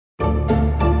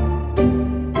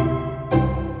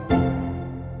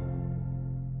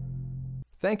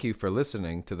Thank you for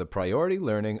listening to the Priority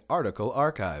Learning Article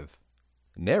Archive.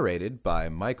 Narrated by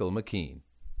Michael McKeen.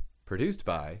 Produced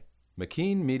by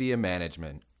McKeen Media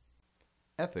Management.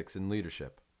 Ethics in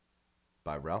Leadership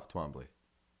by Ralph Twombly.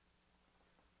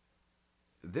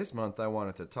 This month I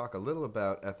wanted to talk a little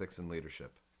about ethics in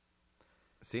leadership.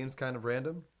 Seems kind of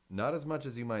random? Not as much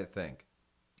as you might think.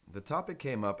 The topic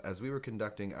came up as we were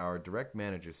conducting our Direct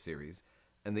Managers series,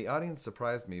 and the audience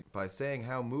surprised me by saying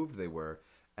how moved they were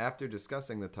after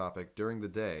discussing the topic during the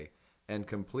day and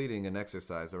completing an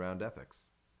exercise around ethics.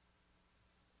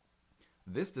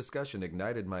 This discussion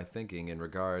ignited my thinking in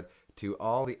regard to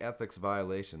all the ethics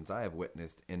violations I have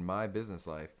witnessed in my business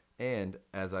life, and,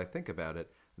 as I think about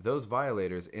it, those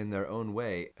violators in their own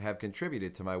way have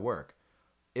contributed to my work,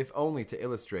 if only to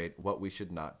illustrate what we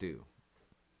should not do.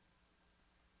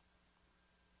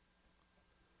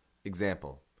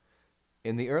 Example.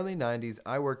 In the early 90s,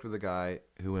 I worked with a guy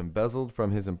who embezzled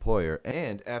from his employer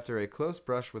and, after a close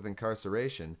brush with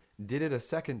incarceration, did it a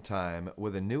second time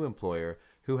with a new employer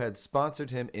who had sponsored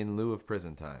him in lieu of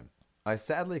prison time. I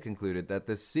sadly concluded that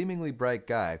this seemingly bright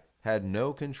guy had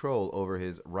no control over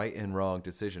his right and wrong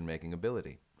decision-making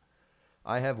ability.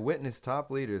 I have witnessed top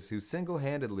leaders who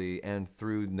single-handedly and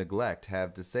through neglect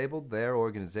have disabled their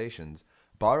organizations,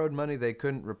 borrowed money they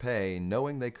couldn't repay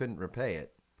knowing they couldn't repay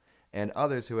it, and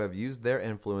others who have used their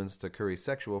influence to curry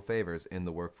sexual favors in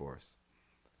the workforce.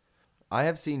 I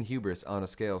have seen hubris on a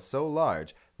scale so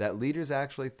large that leaders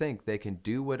actually think they can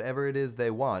do whatever it is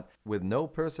they want with no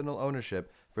personal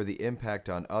ownership for the impact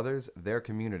on others, their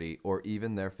community, or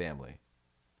even their family.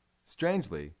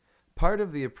 Strangely, part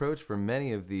of the approach for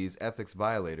many of these ethics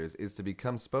violators is to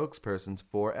become spokespersons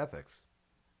for ethics.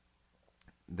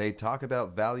 They talk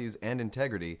about values and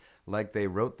integrity like they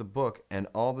wrote the book, and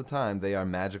all the time they are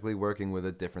magically working with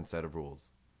a different set of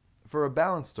rules. For a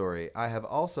balanced story, I have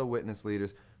also witnessed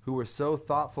leaders who were so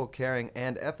thoughtful, caring,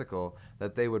 and ethical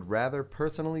that they would rather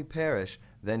personally perish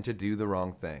than to do the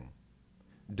wrong thing.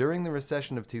 During the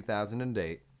recession of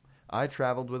 2008, I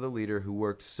traveled with a leader who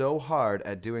worked so hard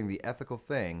at doing the ethical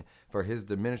thing for his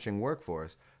diminishing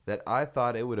workforce that I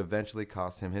thought it would eventually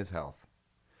cost him his health.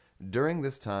 During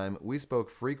this time, we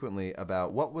spoke frequently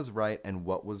about what was right and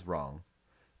what was wrong,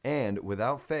 and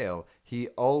without fail, he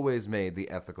always made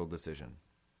the ethical decision.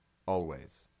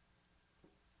 Always.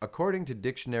 According to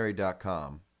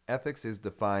dictionary.com, ethics is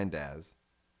defined as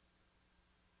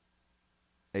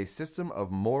a system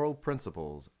of moral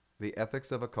principles, the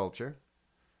ethics of a culture,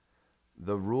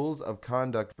 the rules of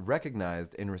conduct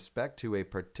recognized in respect to a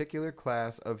particular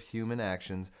class of human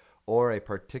actions or a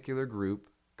particular group,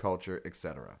 culture,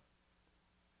 etc.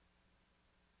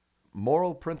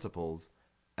 Moral principles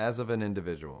as of an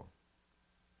individual.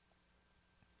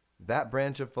 That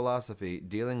branch of philosophy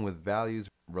dealing with values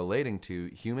relating to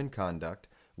human conduct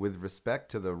with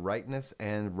respect to the rightness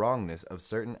and wrongness of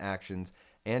certain actions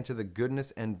and to the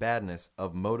goodness and badness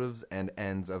of motives and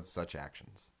ends of such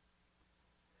actions.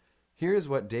 Here is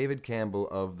what David Campbell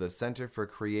of the Center for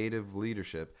Creative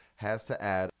Leadership has to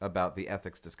add about the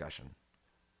ethics discussion.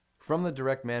 From the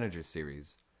Direct Managers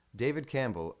series, David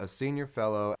Campbell, a senior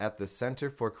fellow at the Center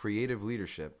for Creative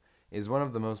Leadership, is one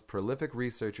of the most prolific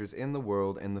researchers in the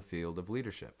world in the field of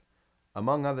leadership.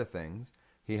 Among other things,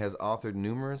 he has authored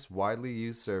numerous widely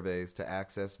used surveys to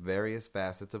access various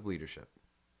facets of leadership.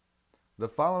 The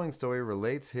following story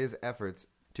relates his efforts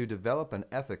to develop an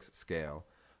ethics scale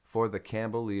for the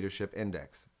Campbell Leadership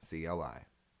Index, CLI.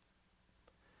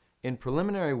 In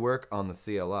preliminary work on the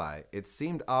CLI, it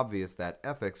seemed obvious that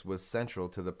ethics was central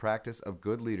to the practice of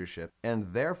good leadership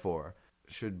and therefore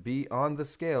should be on the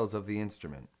scales of the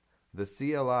instrument. The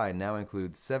CLI now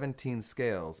includes 17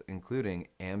 scales, including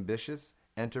ambitious,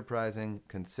 enterprising,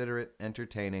 considerate,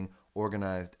 entertaining,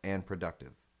 organized, and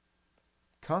productive.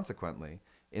 Consequently,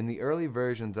 in the early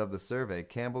versions of the survey,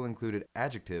 Campbell included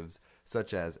adjectives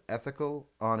such as ethical,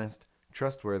 honest,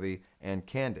 trustworthy, and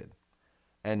candid,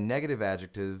 and negative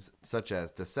adjectives such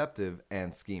as deceptive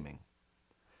and scheming.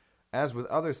 As with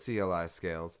other CLI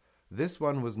scales, this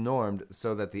one was normed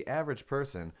so that the average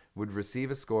person would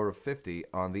receive a score of 50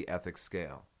 on the ethics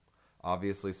scale.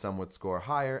 Obviously, some would score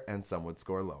higher and some would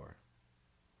score lower.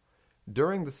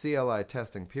 During the CLI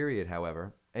testing period,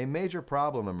 however, a major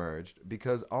problem emerged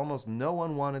because almost no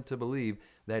one wanted to believe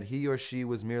that he or she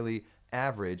was merely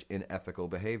average in ethical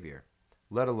behavior,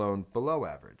 let alone below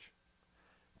average.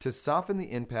 To soften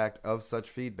the impact of such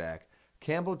feedback,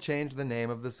 Campbell changed the name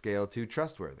of the scale to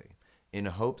trustworthy, in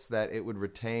hopes that it would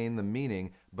retain the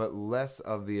meaning but less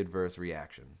of the adverse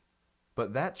reaction.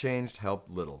 But that change helped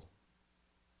little.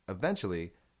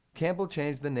 Eventually, Campbell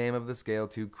changed the name of the scale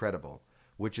to credible,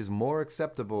 which is more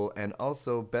acceptable and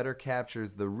also better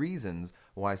captures the reasons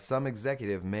why some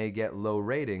executive may get low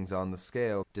ratings on the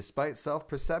scale despite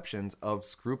self-perceptions of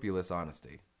scrupulous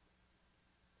honesty.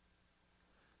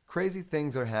 Crazy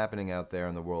things are happening out there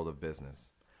in the world of business.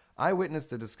 I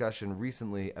witnessed a discussion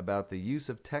recently about the use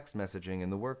of text messaging in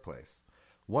the workplace.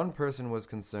 One person was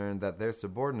concerned that their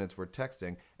subordinates were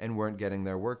texting and weren't getting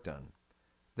their work done.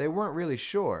 They weren't really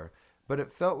sure, but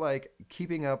it felt like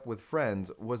keeping up with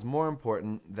friends was more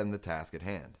important than the task at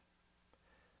hand.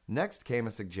 Next came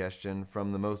a suggestion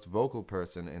from the most vocal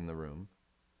person in the room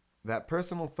that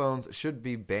personal phones should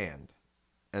be banned.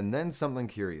 And then something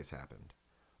curious happened.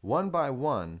 One by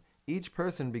one, each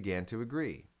person began to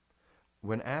agree.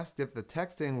 When asked if the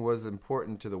texting was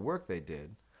important to the work they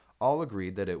did, all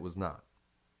agreed that it was not.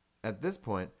 At this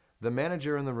point, the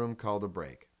manager in the room called a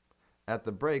break. At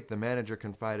the break, the manager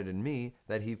confided in me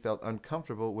that he felt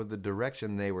uncomfortable with the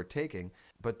direction they were taking,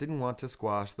 but didn't want to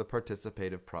squash the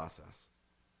participative process.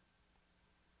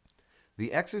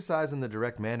 The exercise in the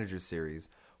Direct Manager series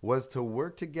was to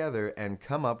work together and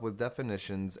come up with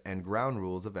definitions and ground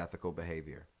rules of ethical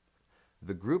behavior.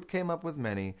 The group came up with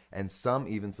many, and some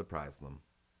even surprised them.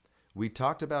 We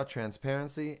talked about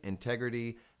transparency,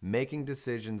 integrity, making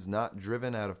decisions not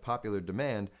driven out of popular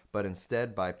demand, but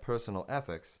instead by personal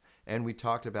ethics, and we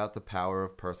talked about the power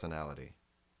of personality.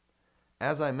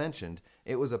 As I mentioned,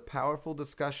 it was a powerful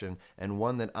discussion and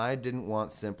one that I didn't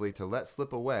want simply to let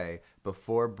slip away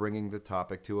before bringing the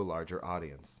topic to a larger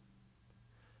audience.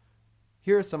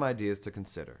 Here are some ideas to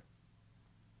consider.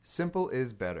 Simple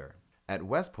is better. At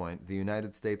West Point, the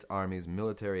United States Army's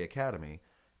military academy,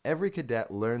 every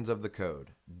cadet learns of the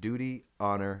code, duty,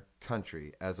 honor,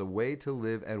 country, as a way to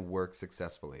live and work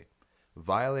successfully.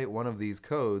 Violate one of these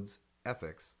codes,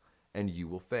 ethics, and you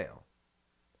will fail.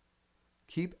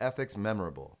 Keep ethics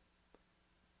memorable.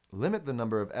 Limit the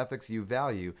number of ethics you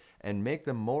value and make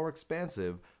them more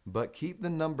expansive, but keep the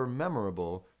number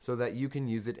memorable so that you can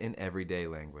use it in everyday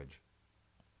language.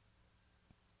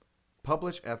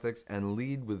 Publish ethics and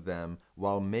lead with them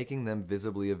while making them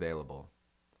visibly available.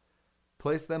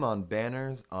 Place them on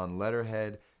banners, on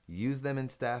letterhead, use them in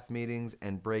staff meetings,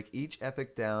 and break each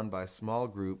ethic down by small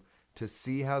group to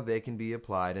see how they can be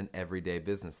applied in everyday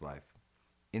business life.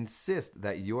 Insist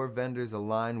that your vendors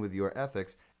align with your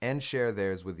ethics and share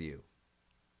theirs with you.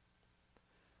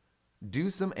 Do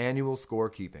some annual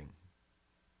scorekeeping.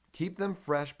 Keep them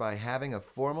fresh by having a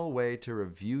formal way to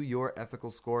review your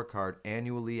ethical scorecard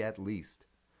annually at least.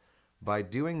 By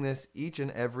doing this, each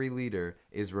and every leader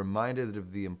is reminded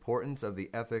of the importance of the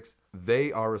ethics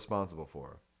they are responsible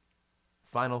for.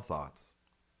 Final thoughts.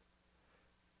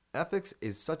 Ethics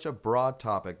is such a broad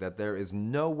topic that there is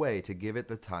no way to give it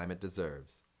the time it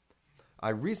deserves. I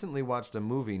recently watched a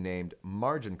movie named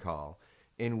Margin Call,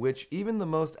 in which even the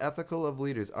most ethical of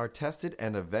leaders are tested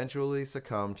and eventually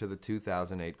succumb to the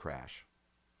 2008 crash.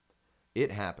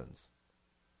 It happens.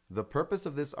 The purpose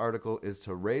of this article is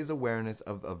to raise awareness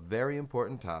of a very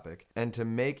important topic and to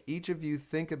make each of you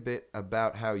think a bit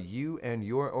about how you and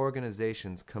your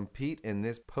organizations compete in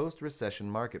this post-recession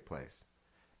marketplace.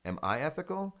 Am I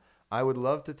ethical? I would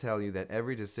love to tell you that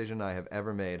every decision I have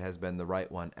ever made has been the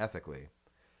right one ethically.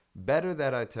 Better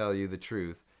that I tell you the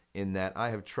truth in that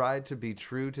I have tried to be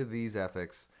true to these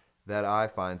ethics that I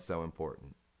find so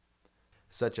important,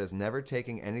 such as never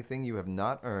taking anything you have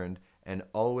not earned and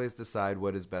always decide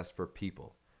what is best for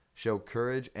people, show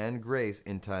courage and grace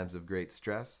in times of great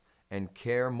stress, and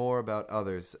care more about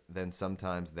others than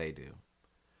sometimes they do.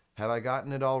 Have I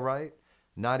gotten it all right?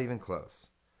 Not even close.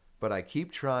 But I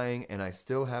keep trying, and I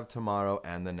still have tomorrow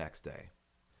and the next day.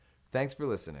 Thanks for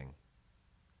listening.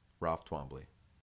 Ralph Twombly.